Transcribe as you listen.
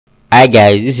Hi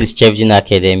guys, this is Chevjin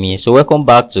Academy. So welcome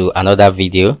back to another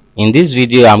video. In this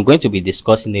video, I'm going to be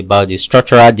discussing about the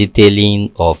structural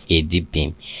detailing of a deep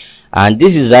beam, and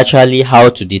this is actually how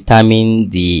to determine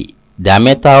the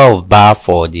diameter of bar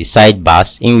for the side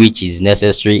bars in which is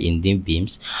necessary in deep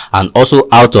beams, and also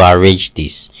how to arrange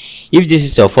this. If this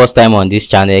is your first time on this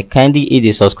channel, kindly hit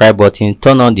the subscribe button,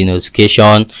 turn on the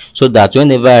notification so that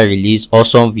whenever I release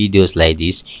awesome videos like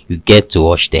this, you get to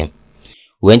watch them.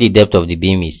 When the depth of the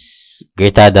beam is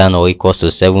greater than or equals to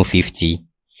 750,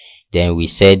 then we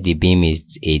said the beam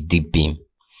is a deep beam.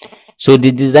 So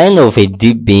the design of a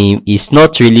deep beam is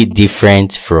not really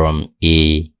different from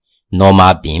a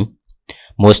normal beam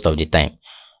most of the time,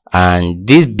 and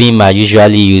these beams are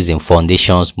usually used in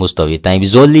foundations most of the time.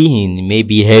 It's only in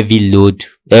maybe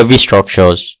heavy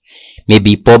structures,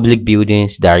 maybe public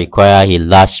buildings that require a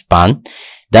large span,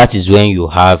 that is when you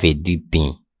have a deep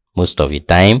beam most of the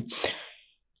time.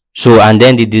 So, and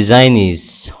then the design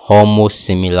is almost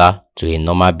similar to a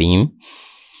normal beam.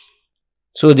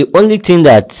 So the only thing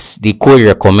that the code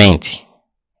recommend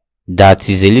that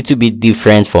is a little bit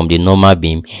different from the normal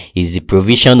beam is the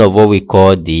provision of what we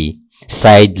call the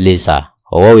side laser,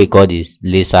 or what we call this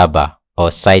laser bar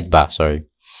or side bar, sorry.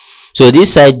 So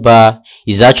this side bar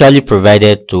is actually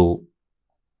provided to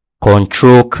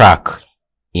control crack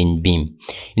in beam.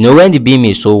 You know, when the beam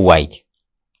is so wide,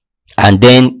 and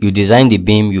then you design the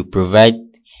beam, you provide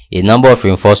a number of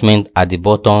reinforcement at the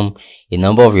bottom, a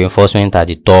number of reinforcement at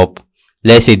the top.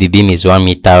 Let's say the beam is 1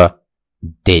 meter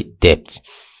depth.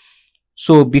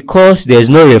 So because there's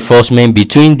no reinforcement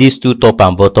between these two top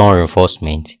and bottom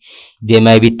reinforcement, there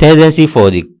might be tendency for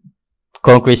the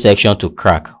concrete section to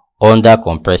crack under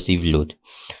compressive load.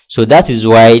 So that is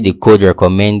why the code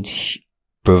recommends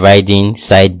providing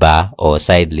side bar or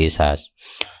side lasers.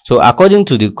 So according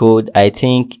to the code, I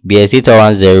think BS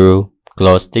 8210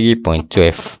 clause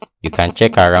 3.12, you can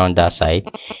check around that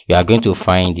side. You are going to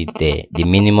find it there, the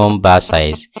minimum bar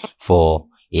size for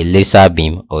a laser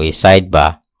beam or a side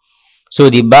bar. So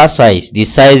the bar size, the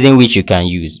size in which you can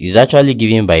use, is actually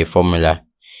given by a formula.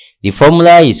 The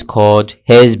formula is called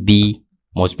SB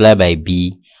multiplied by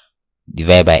B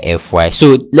divided by Fy.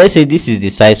 So let's say this is the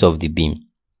size of the beam.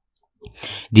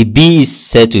 The B is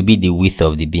said to be the width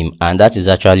of the beam, and that is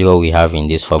actually what we have in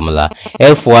this formula.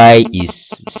 Fy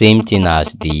is same thing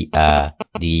as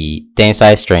the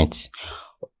tensile strength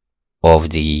of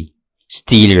the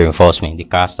steel reinforcement, the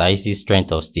characteristic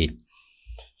strength of steel.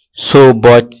 So,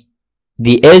 but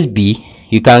the SB,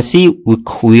 you can see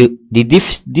the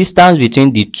distance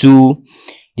between the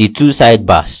two side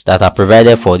bars that are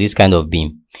provided for this kind of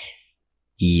beam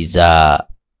is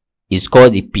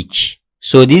called the pitch.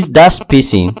 So that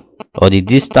spacing or the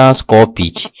distance called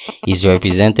pitch is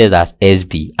represented as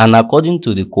SB, and according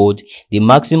to the code, the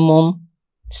maximum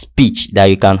pitch that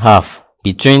you can have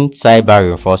between side bar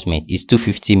reinforcement is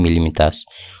 250 millimeters.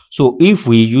 So if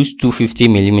we use 250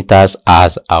 millimeters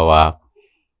as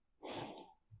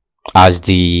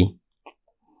the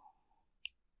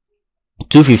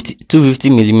 250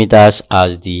 millimeters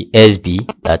as the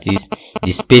SB, that is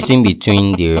the spacing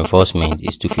between the reinforcement,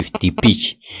 is 250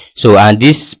 pitch. So, and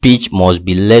this pitch must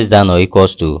be less than or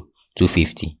equals to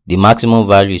 250. The maximum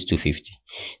value is 250.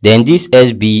 Then this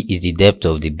SB is the depth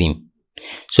of the beam.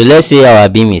 So let's say our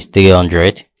beam is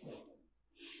 300.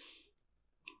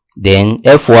 Then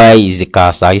Fy is the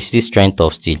characteristic strength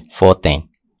of steel, 410.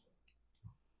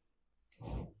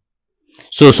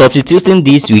 So substituting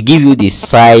this will give you the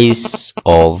size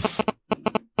of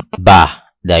bar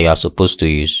that you are supposed to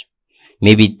use.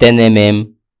 Maybe 10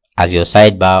 mm as your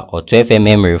side bar, or 12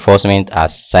 mm reinforcement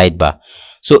as side bar.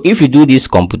 So if you do this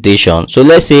computation, so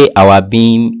let's say our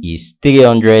beam is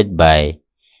 300 by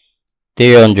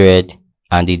 300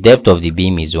 and the depth of the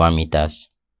beam is 1 meters.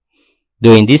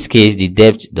 Though in this case the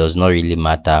depth does not really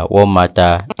matter. What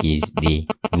matter is the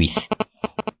width.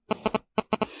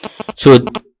 So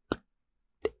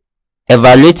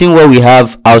evaluating what we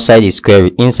have outside the square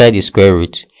root, inside the square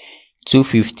root,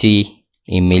 250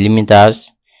 in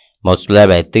millimeters multiplied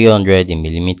by 300 in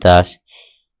millimeters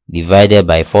divided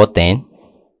by 410.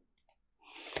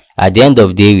 At the end of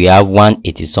the day, we have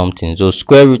 180 something. So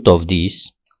square root of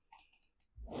this,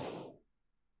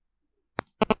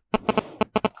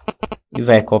 if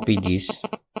I copy this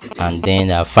and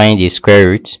then I find the square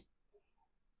root,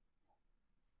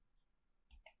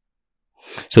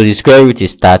 so the square root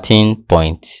is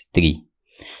 13.3.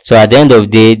 So at the end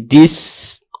of the day,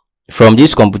 from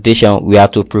this computation, we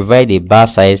have to provide a bar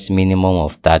size minimum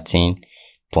of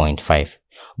 13.5.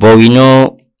 But we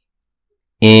know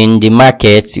in the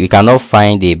market we cannot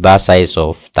find a bar size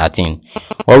of 13.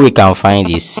 What we can find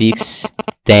is 6,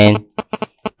 10,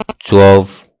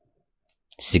 12,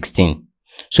 16.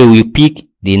 So we pick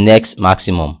the next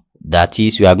maximum, that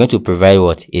is, we are going to provide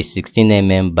what? A 16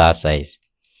 mm bar size.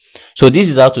 So this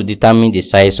is how to determine the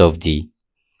size of the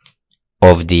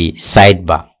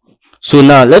sidebar. So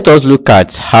now let us look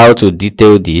at how to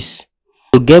detail this.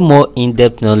 To get more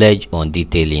in-depth knowledge on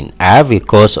detailing, I have a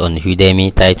course on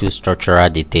Udemy titled Structural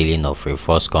Detailing of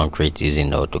Reinforced Concrete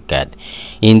using AutoCAD.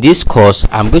 In this course,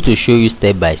 I'm going to show you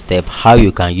step by step how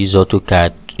you can use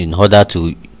AutoCAD in order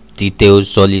to detail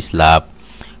solid slab,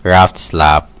 raft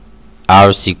slab,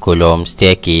 RC column,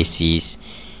 staircases,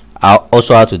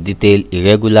 also how to detail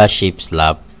irregular shaped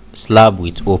slab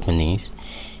with openings,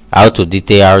 how to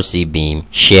detail RC beam,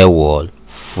 shear wall,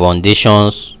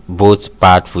 foundations, both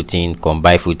part footing,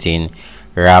 combined footing,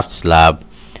 raft slab,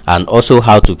 and also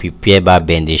how to prepare bar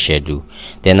bending schedule.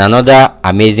 Then another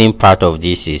amazing part of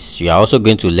this is you are also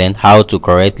going to learn how to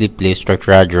correctly place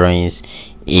structural drawings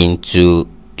into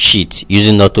sheet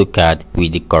using AutoCAD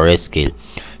with the correct scale.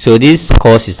 So this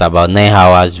course is about 9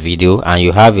 hours video, and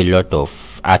you have a lot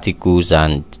of articles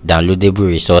and downloadable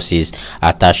resources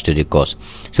attached to the course.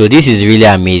 So this is really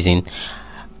amazing.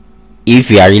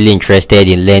 If you are really interested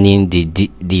in learning the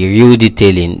real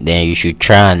detailing, then you should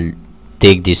try and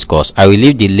take this course. I will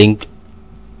leave the link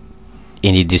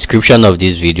in the description of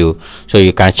this video, so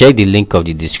you can check the link of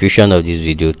the description of this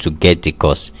video to get the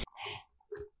course.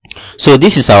 So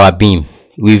this is our beam.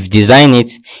 We've designed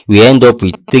it. We end up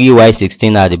with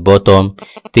 3y16 at the bottom,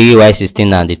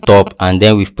 3y16 at the top, and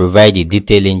then we've provided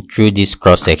detailing through this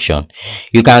cross section.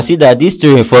 You can see that this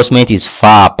two reinforcement is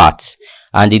far apart,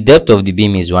 and the depth of the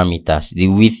beam is 1 meters. The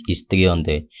width is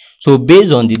 300. So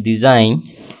based on the design,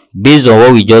 based on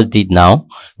what we just did now,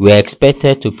 we are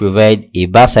expected to provide a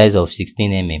bar size of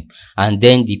 16 mm, and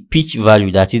then the pitch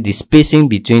value, that is the spacing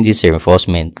between this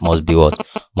reinforcement, must be what?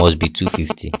 Must be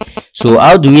 250. So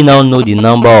how do we now know the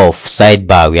number of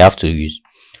sidebar we have to use?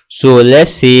 So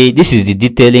let's say this is the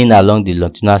detailing along the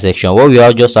longitudinal section. What we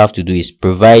all just have to do is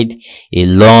provide a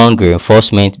long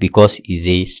reinforcement because it's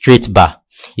a straight bar.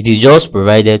 It is just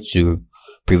provided to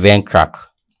prevent crack.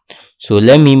 So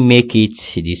let me make it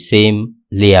the same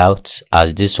layout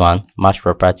as this one, match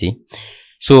property.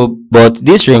 So but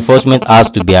this reinforcement has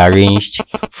to be arranged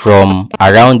from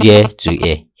around here to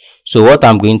here. So what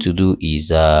I'm going to do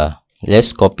is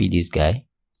let's copy this guy,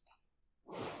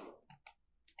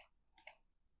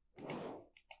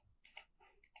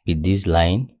 with this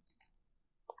line.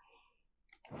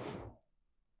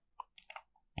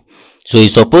 So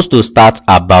it's supposed to start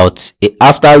about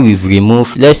after we've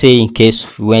removed, let's say in case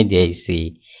when there is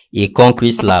a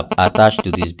concrete slab attached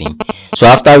to this beam. So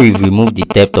after we've removed the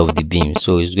depth of the beam,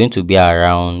 so it's going to be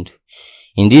around,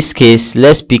 in this case,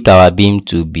 let's pick our beam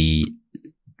to be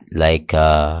like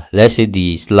let's say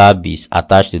the slab is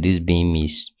attached to this beam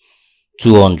is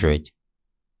 200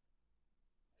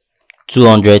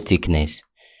 thickness.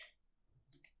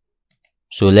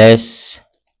 So let's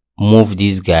move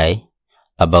this guy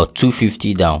about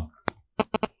 250 down.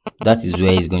 That is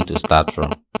where it's going to start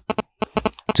from,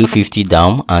 250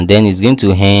 down, and then it's going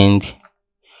to end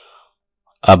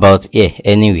about here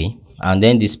anyway, and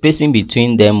then the spacing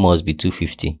between them must be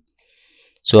 250.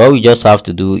 So all we just have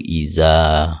to do is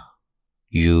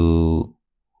you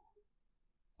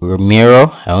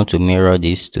mirror. I want to mirror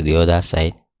this to the other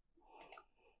side,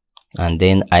 and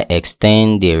then I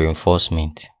extend the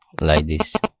reinforcement like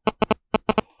this,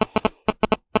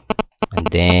 and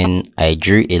then I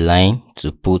drew a line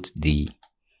to put the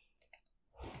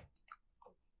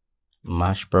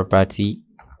match property.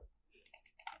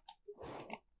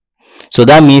 So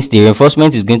that means the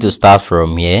reinforcement is going to start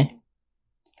from here.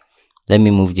 Let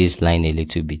me move this line a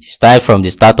little bit. Start from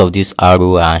the start of this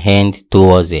arrow and end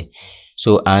towards it.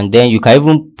 So, and then you can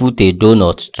even put a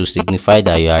donut to signify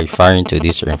that you are referring to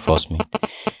this reinforcement.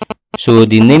 So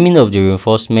the naming of the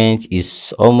reinforcement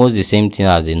is almost the same thing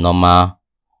as the normal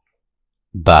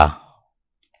bar.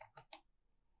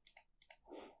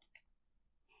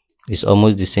 It's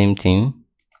almost the same thing.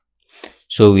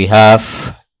 So we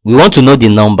want to know the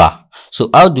number. So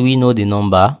how do we know the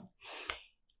number?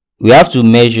 We have to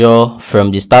measure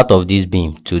from the start of this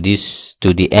beam to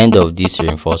the end of this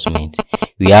reinforcement.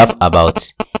 We have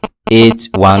about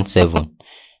 817.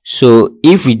 So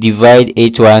if we divide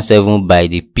 817 by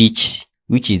the pitch,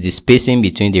 which is the spacing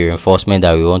between the reinforcement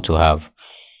that we want to have,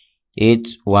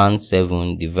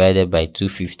 817 divided by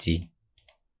 250.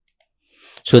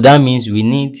 So that means we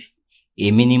need a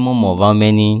minimum of how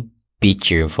many pitch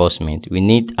reinforcement? We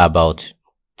need about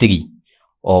 3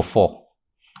 or 4.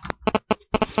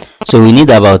 So we need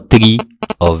about 3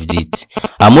 of it,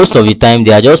 and most of the time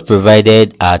they are just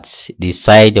provided at the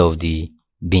side of the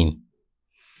beam.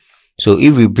 So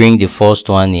if we bring the first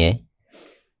one here,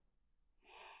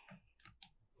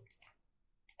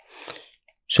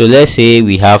 So let's say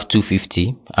we have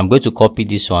 250. I'm going to copy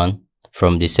this one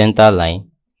from the center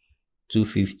line,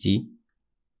 250.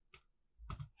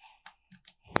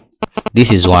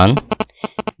 This is one.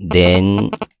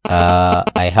 Then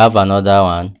I have another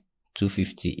one,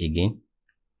 250 again,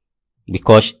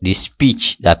 because the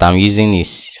pitch that I'm using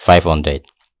is 500.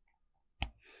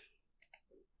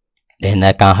 Then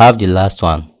I can have the last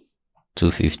one,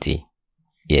 250.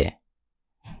 Yeah.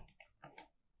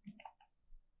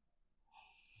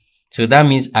 So that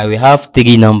means I will have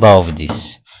 3 number of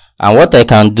this. And what I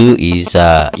can do is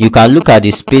you can look at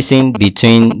the spacing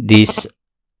between this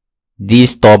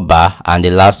top bar and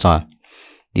the last one.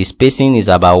 The spacing is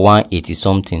about 180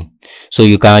 something. So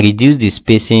you can reduce the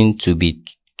spacing to be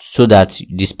so that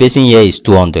the spacing here is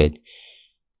 200.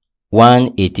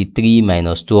 183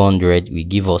 minus 200 will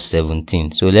give us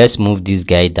 17. So let's move this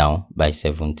guy down by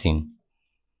 17.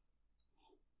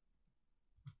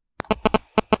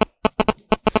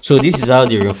 So this is how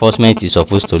the reinforcement is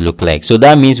supposed to look like. So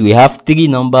that means we have 3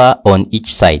 number on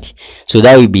each side. So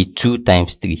that will be 2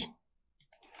 times 3.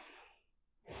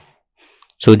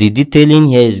 So the detailing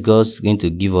here is just going to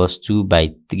give us 2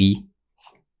 by 3,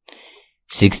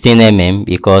 16 mm,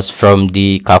 because from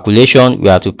the calculation we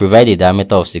have to provide a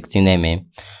diameter of 16 mm,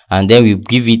 and then we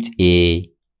give it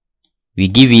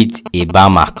a bar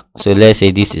mark. So let's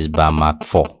say this is bar mark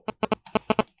 4.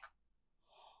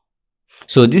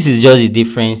 So this is just the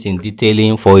difference in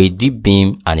detailing for a deep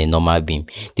beam and a normal beam.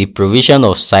 The provision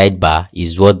of sidebar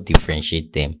is what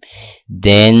differentiates them.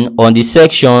 Then on the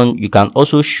section, you can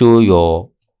also show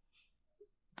your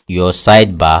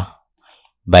sidebar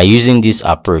by using this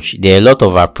approach. There are a lot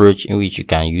of approach in which you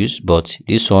can use, but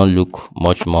this one look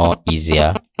much more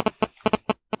easier.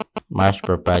 Match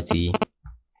property,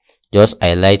 just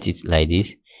highlight it like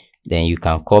this, then you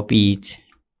can copy it.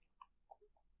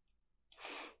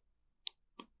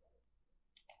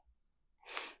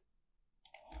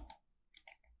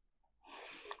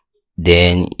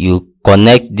 Then you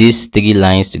connect these 3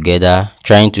 lines together,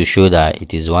 trying to show that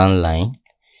it is one line,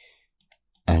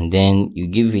 and then you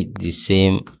give it the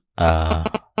same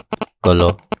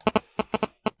color.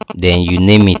 Then you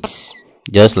name it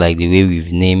just like the way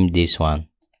we've named this one.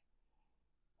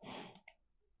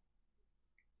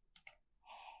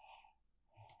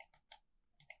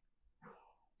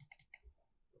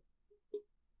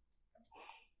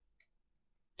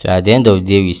 So at the end of the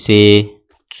day, we say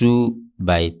 2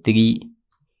 by 3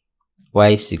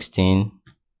 y16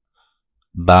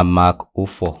 bar mark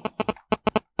 04.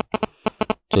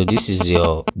 So this is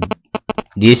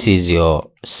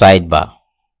your sidebar.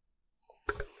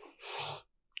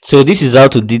 So this is how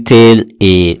to detail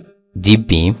a deep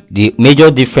beam. The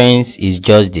major difference is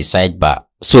just the sidebar.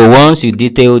 So once you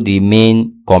detail the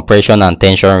main compression and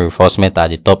tension reinforcement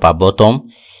at the top and bottom,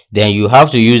 then you have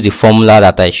to use the formula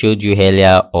that I showed you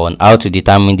earlier on how to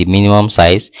determine the minimum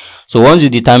size. So once you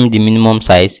determine the minimum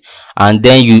size, and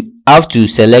then you have to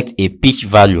select a pitch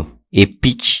value, a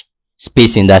pitch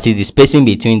spacing, that is the spacing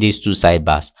between these 2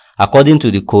 sidebars. According to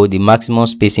the code, the maximum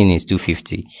spacing is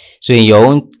 250. So in your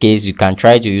own case, you can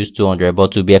try to use 200,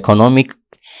 but to be economical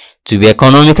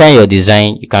in your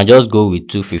design, you can just go with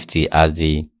 250 as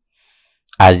the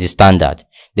standard.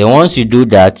 Then once you do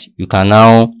that, you can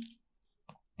now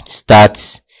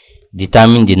start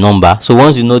determining the number. So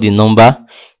once you know the number,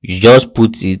 you just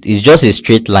put it. It's just a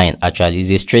straight line. Actually,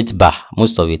 it's a straight bar.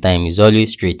 Most of the time it's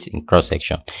always straight in cross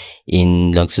section.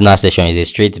 In longitudinal section, it's a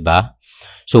straight bar.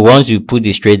 So once you put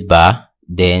the straight bar,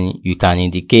 then you can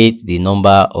indicate the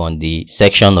number on the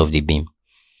section of the beam.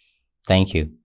 Thank you.